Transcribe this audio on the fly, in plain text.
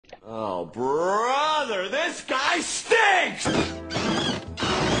Oh, brother, this guy stinks!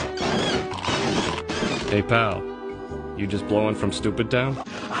 Hey, pal. You just blowing from Stupid Town?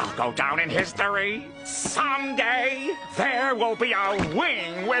 I'll go down in history. Someday, there will be a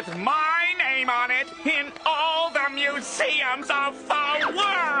wing with my name on it in all the museums of the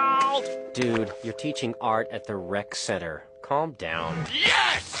world! Dude, you're teaching art at the rec center. Calm down.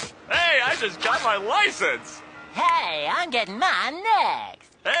 Yes! Hey, I just got my license! Hey, I'm getting mine next.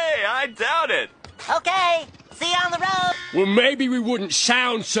 Hey, I doubt it! Okay, see you on the road. Well, maybe we wouldn't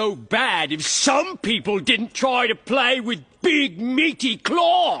sound so bad if some people didn't try to play with big, meaty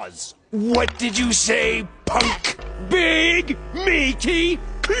claws. What did you say, punk? Big, meaty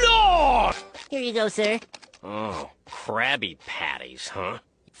claws! Here you go, sir. Oh, Krabby Patties, huh?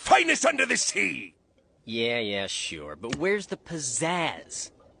 Finest under the sea! Yeah, sure. But where's the pizzazz?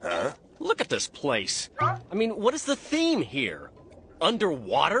 Huh? Look at this place. I mean, what is the theme here?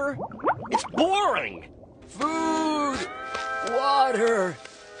 Underwater? It's boring! Food! Water!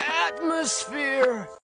 Atmosphere!